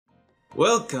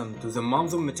Welcome to the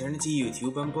Moms of Maternity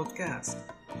YouTube and podcast.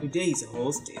 Today's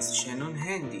host is Shannon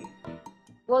Handy.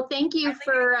 Well, thank you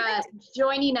for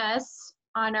joining us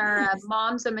on our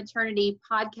Moms of Maternity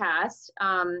podcast.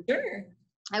 Sure.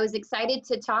 I was excited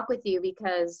to talk with you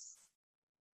because,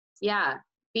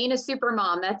 being a super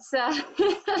mom, that's,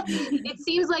 it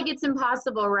seems like it's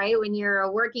impossible, right? When you're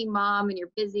a working mom and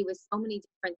you're busy with so many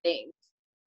different things.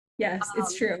 Yes,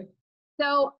 it's true.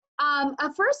 So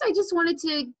at first, I just wanted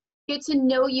to get to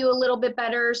know you a little bit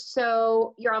better.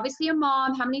 So you're obviously a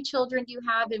mom. How many children do you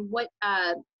have, and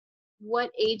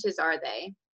what ages are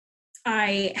they?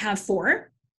 I have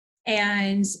 4,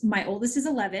 and my oldest is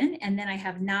 11, and then I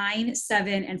have 9,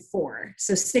 7, and 4.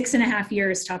 So 6.5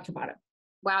 years top to bottom.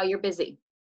 Wow, you're busy.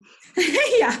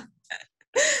 Yeah,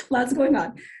 lots going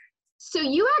on. So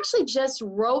you actually just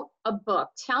wrote a book.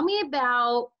 Tell me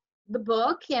about the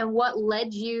book and what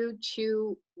led you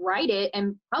to write it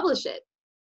and publish it.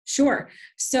 Sure.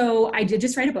 So I did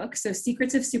just write a book. So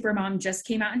Secrets of Supermom just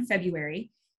came out in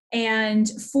February. And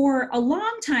for a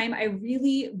long time, I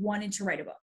really wanted to write a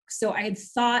book. So I had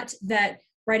thought that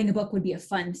writing a book would be a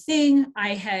fun thing.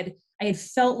 I had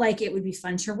felt like it would be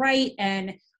fun to write,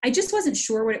 and I just wasn't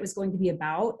sure what it was going to be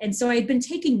about. And so I had been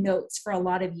taking notes for a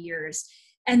lot of years.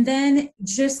 And then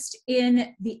just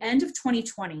in the end of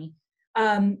 2020,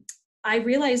 I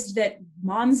realized that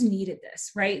moms needed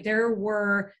this, right? There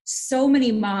were so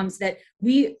many moms that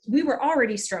we were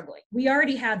already struggling. We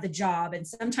already had the job and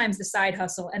sometimes the side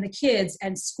hustle and the kids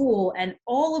and school and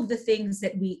all of the things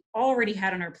that we already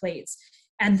had on our plates.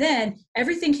 And then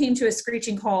everything came to a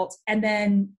screeching halt. And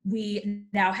then we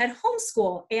now had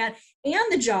homeschool and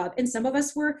the job. And some of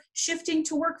us were shifting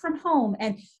to work from home,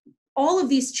 and all of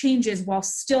these changes while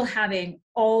still having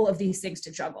all of these things to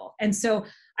juggle. And so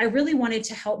I really wanted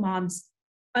to help moms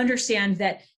understand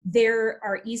that there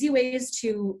are easy ways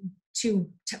to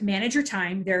manage your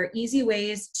time. There are easy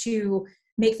ways to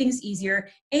make things easier.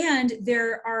 And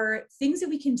there are things that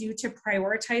we can do to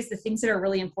prioritize the things that are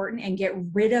really important and get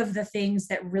rid of the things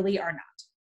that really are not.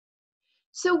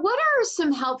 So what are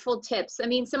some helpful tips? I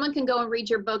mean, someone can go and read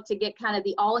your book to get kind of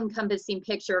the all-encompassing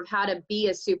picture of how to be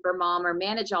a super mom or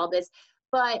manage all this.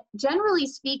 But generally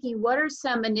speaking, what are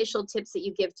some initial tips that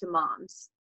you give to moms?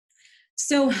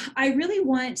 So I really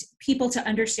want people to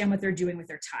understand what they're doing with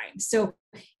their time. So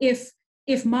if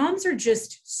moms are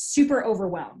just super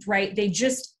overwhelmed, right? They're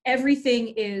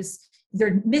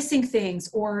missing things,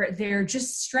 or they're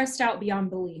just stressed out beyond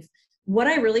belief. What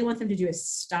I really want them to do is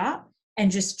stop and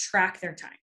just track their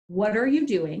time. What are you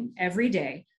doing every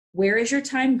day? Where is your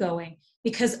time going?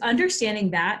 Because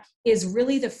understanding that is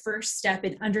really the first step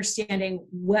in understanding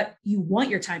what you want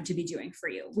your time to be doing for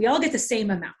you. We all get the same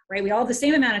amount, right? We all have the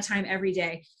same amount of time every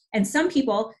day. And some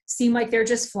people seem like they're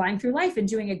just flying through life and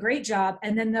doing a great job.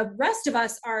 And then the rest of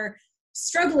us are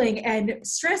struggling and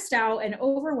stressed out and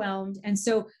overwhelmed. And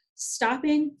so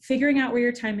stopping, figuring out where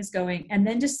your time is going, and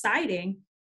then deciding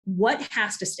what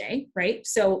has to stay, right?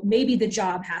 So maybe the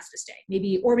job has to stay, maybe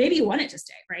you want it to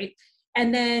stay, right?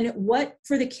 And then what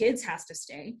for the kids has to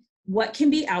stay, what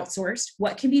can be outsourced,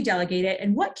 what can be delegated,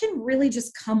 and what can really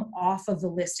just come off of the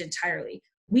list entirely.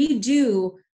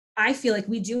 I feel like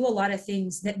we do a lot of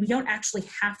things that we don't actually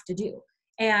have to do.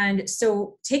 And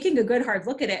so taking a good hard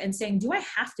look at it and saying, do I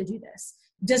have to do this?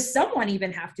 Does someone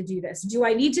even have to do this? Do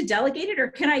I need to delegate it, or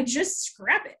can I just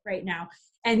scrap it right now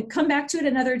and come back to it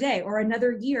another day or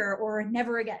another year or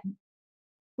never again?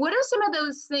 What are some of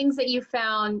those things that you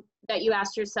found that you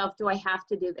asked yourself, do I have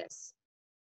to do this?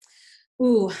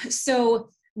 So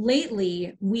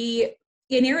lately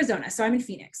in Arizona, so I'm in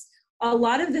Phoenix, a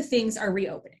lot of the things are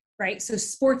reopening, right? So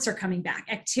sports are coming back,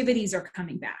 activities are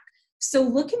coming back. So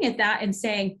looking at that and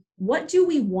saying, what do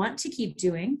we want to keep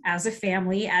doing as a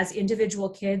family, as individual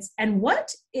kids, and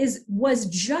what was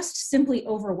just simply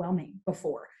overwhelming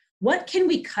before? What can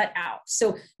we cut out?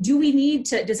 So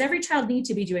does every child need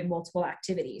to be doing multiple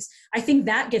activities? I think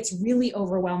that gets really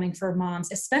overwhelming for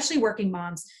moms, especially working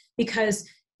moms, because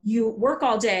you work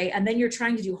all day and then you're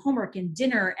trying to do homework and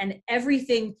dinner and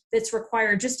everything that's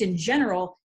required just in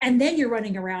general. And then you're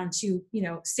running around to,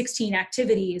 16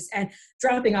 activities and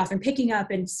dropping off and picking up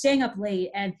and staying up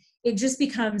late. And it just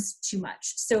becomes too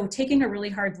much. So taking a really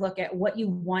hard look at what you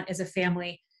want as a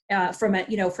family from an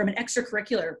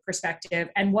extracurricular perspective,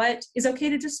 and what is okay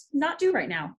to just not do right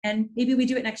now. And maybe we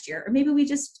do it next year, or maybe we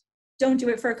just don't do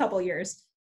it for a couple of years.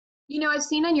 I've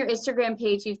seen on your Instagram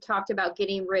page, you've talked about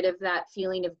getting rid of that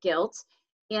feeling of guilt.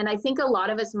 And I think a lot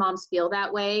of us moms feel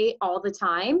that way all the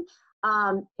time.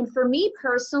 And for me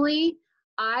personally,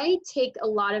 I take a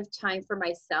lot of time for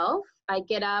myself. I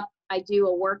get up, I do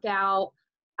a workout,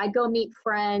 I go meet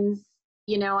friends,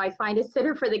 I find a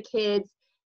sitter for the kids.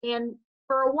 And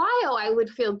for a while, I would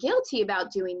feel guilty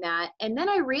about doing that. And then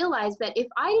I realized that if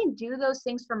I didn't do those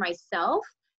things for myself,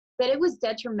 that it was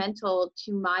detrimental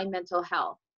to my mental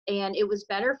health. And it was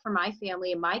better for my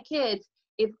family and my kids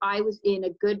if I was in a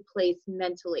good place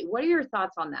mentally. What are your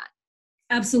thoughts on that?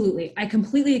 Absolutely. I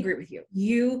completely agree with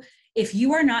you. If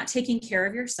you are not taking care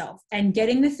of yourself and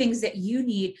getting the things that you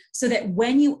need so that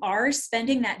when you are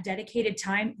spending that dedicated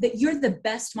time, that you're the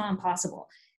best mom possible.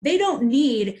 They don't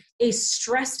need a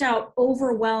stressed out,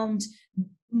 overwhelmed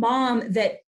mom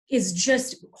that is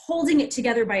just holding it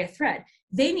together by a thread.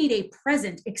 They need a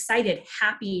present, excited,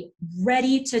 happy,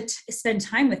 ready to spend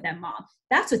time with them mom.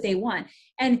 That's what they want.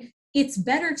 And it's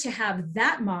better to have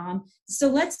that mom. So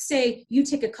let's say you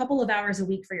take a couple of hours a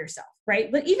week for yourself,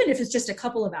 right? But even if it's just a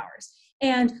couple of hours,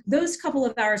 and those couple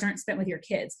of hours aren't spent with your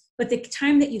kids, but the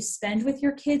time that you spend with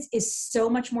your kids is so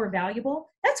much more valuable.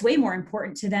 That's way more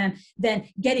important to them than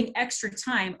getting extra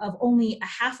time of only a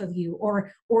half of you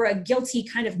or a guilty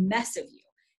kind of mess of you.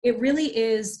 It really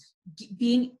is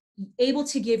being able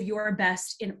to give your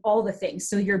best in all the things.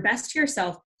 So your best to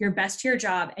yourself, your best to your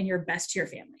job, and your best to your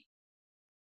family.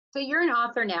 So you're an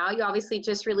author now. You obviously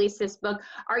just released this book.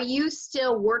 Are you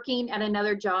still working at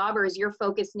another job, or is your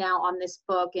focus now on this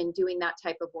book and doing that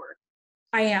type of work?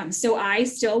 I am. So I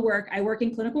still work. I work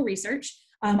in clinical research.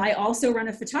 I also run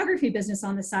a photography business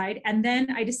on the side. And then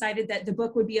I decided that the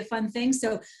book would be a fun thing.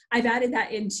 So I've added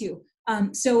that in too.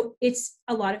 So it's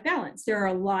a lot of balance. There are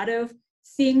a lot of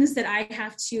things that I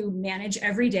have to manage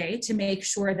every day to make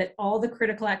sure that all the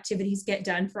critical activities get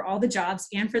done for all the jobs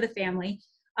and for the family.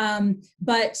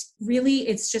 But really,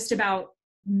 it's just about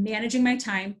managing my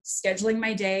time, scheduling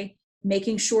my day,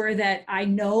 making sure that I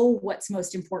know what's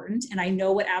most important and I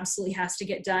know what absolutely has to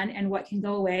get done and what can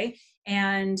go away.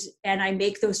 And I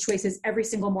make those choices every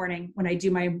single morning when I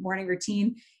do my morning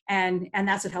routine. And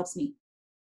that's what helps me.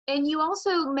 And you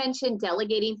also mentioned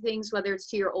delegating things, whether it's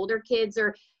to your older kids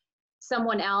or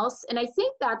someone else. And I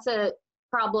think that's a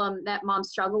problem that moms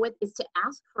struggle with, is to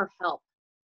ask for help.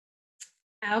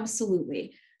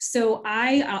 Absolutely. So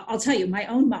I'll tell you, my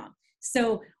own mom.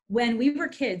 So when we were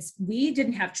kids, we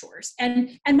didn't have chores,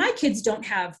 and my kids don't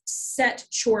have set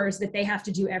chores that they have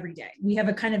to do every day. We have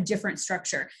a kind of different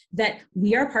structure that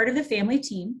we are part of the family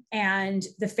team, and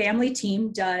the family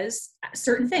team does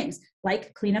certain things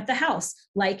like clean up the house,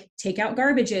 like take out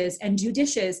garbages and do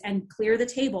dishes and clear the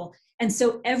table. And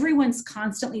so everyone's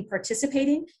constantly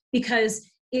participating because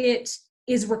it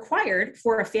is required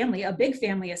for a family, a big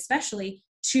family especially,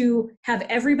 to have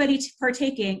everybody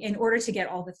partaking in order to get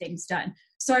all the things done.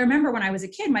 So I remember when I was a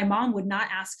kid, my mom would not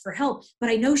ask for help, but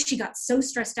I know she got so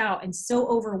stressed out and so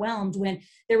overwhelmed when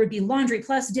there would be laundry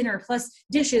plus dinner plus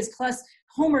dishes plus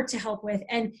homework to help with.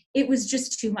 And it was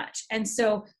just too much. And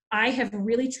so I have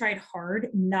really tried hard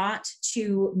not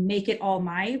to make it all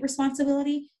my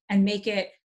responsibility and make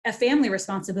it a family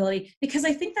responsibility, because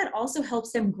I think that also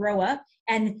helps them grow up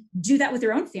and do that with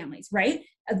their own families, right?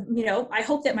 I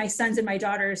hope that my sons and my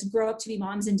daughters grow up to be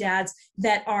moms and dads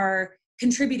that are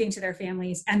contributing to their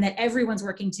families and that everyone's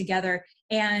working together,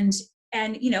 and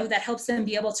that helps them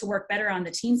be able to work better on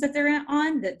the teams that they're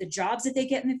on, the jobs that they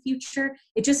get in the future.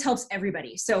 It just helps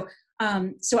everybody. So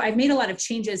I've made a lot of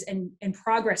changes and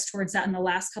progress towards that in the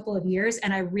last couple of years,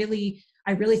 and I really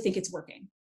think it's working.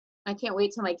 I can't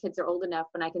wait till my kids are old enough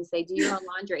when I can say, do your own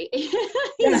laundry,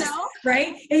 Yes, right?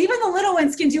 And even the little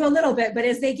ones can do a little bit, but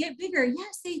as they get bigger,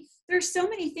 yes, there's so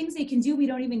many things they can do. We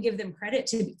don't even give them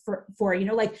credit for,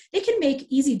 like they can make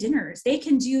easy dinners. They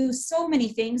can do so many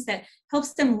things that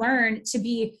helps them learn to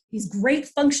be these great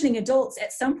functioning adults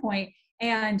at some point.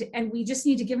 And we just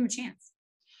need to give them a chance.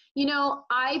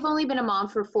 I've only been a mom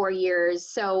for 4 years,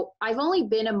 so I've only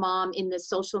been a mom in the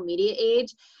social media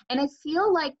age. And I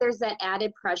feel like there's that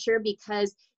added pressure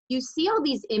because you see all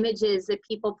these images that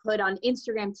people put on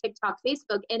Instagram, TikTok,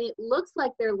 Facebook, and it looks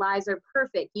like their lives are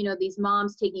perfect. These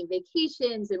moms taking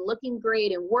vacations and looking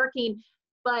great and working.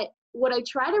 But what I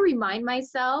try to remind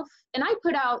myself, and I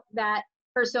put out that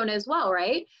persona as well,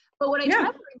 right? But what I try to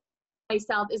remind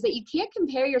myself is that you can't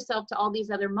compare yourself to all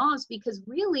these other moms, because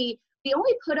really, we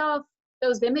only put off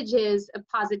those images of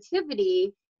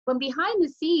positivity when behind the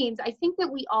scenes, I think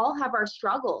that we all have our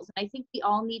struggles. And I think we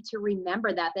all need to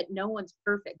remember that no one's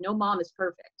perfect. No mom is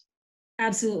perfect.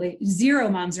 Absolutely. Zero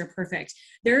moms are perfect.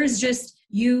 There is just,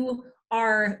 you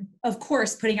are, of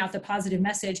course, putting out the positive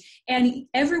message, and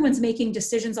everyone's making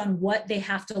decisions on what they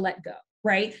have to let go.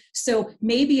 right? So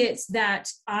maybe it's that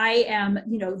I am,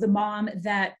 the mom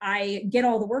that I get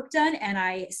all the work done and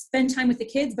I spend time with the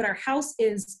kids, but our house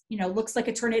is, looks like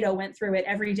a tornado went through it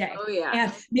every day. Oh, yeah.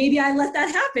 And maybe I let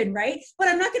that happen, right? But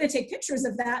I'm not going to take pictures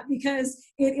of that because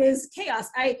it is chaos.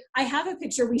 I have a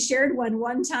picture. We shared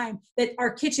one time that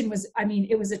our kitchen was,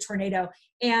 it was a tornado,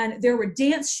 and there were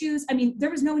dance shoes.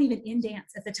 There was no one even in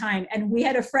dance at the time. And we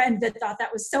had a friend that thought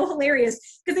that was so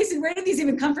hilarious because they said, where did these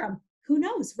even come from? Who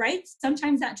knows, right?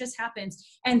 Sometimes that just happens.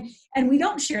 And we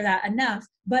don't share that enough,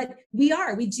 but we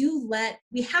have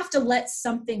to let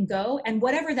something go. And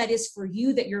whatever that is for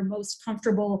you that you're most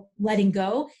comfortable letting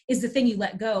go is the thing you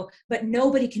let go. But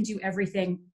nobody can do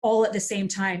everything all at the same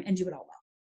time and do it all well.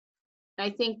 I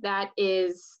think that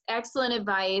is excellent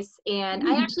advice. And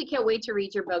I actually can't wait to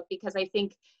read your book because I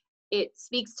think it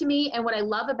speaks to me. And what I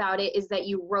love about it is that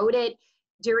you wrote it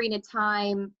during a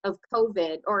time of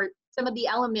COVID, or some of the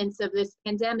elements of this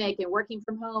pandemic and working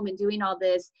from home and doing all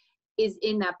this is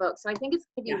in that book. So I think it's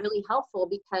going to be really helpful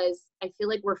because I feel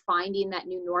like we're finding that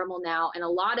new normal now. And a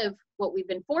lot of what we've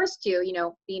been forced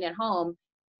to, being at home,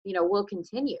 will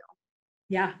continue.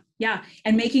 Yeah.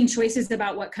 And making choices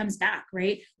about what comes back,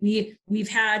 right? We've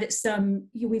had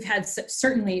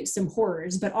certainly some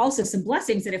horrors, but also some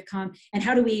blessings that have come. And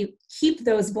how do we keep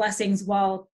those blessings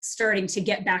while starting to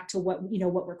get back to what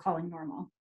we're calling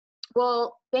normal?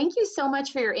 Well, thank you so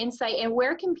much for your insight. And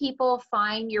where can people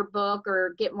find your book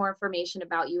or get more information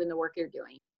about you and the work you're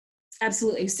doing?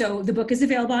 Absolutely. So the book is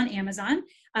available on Amazon.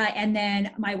 And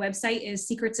then my website is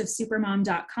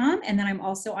secretsofsupermom.com. And then I'm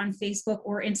also on Facebook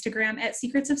or Instagram at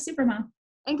Secrets of Supermom.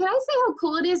 And can I say how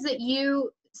cool it is that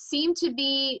you seem to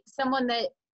be someone that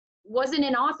wasn't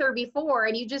an author before,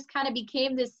 and you just kind of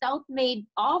became this self-made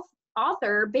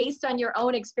author based on your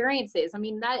own experiences?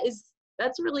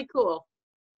 That's really cool.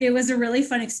 It was a really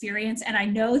fun experience. And I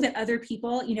know that other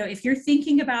people, if you're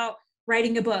thinking about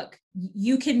writing a book,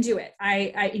 you can do it.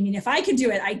 If I can do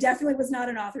it, I definitely was not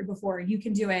an author before. You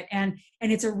can do it. And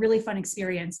it's a really fun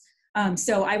experience.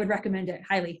 So I would recommend it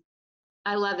highly.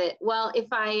 I love it. Well, if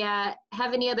I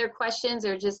have any other questions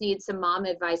or just need some mom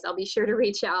advice, I'll be sure to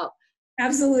reach out.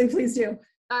 Absolutely. Please do.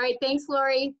 All right. Thanks,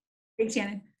 Lori. Thanks,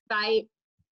 Shannon. Bye.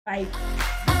 Bye.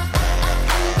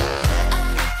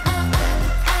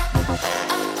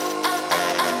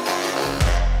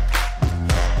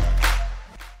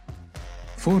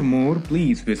 For more,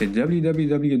 please visit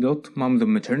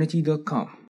www.momsofmaternity.com.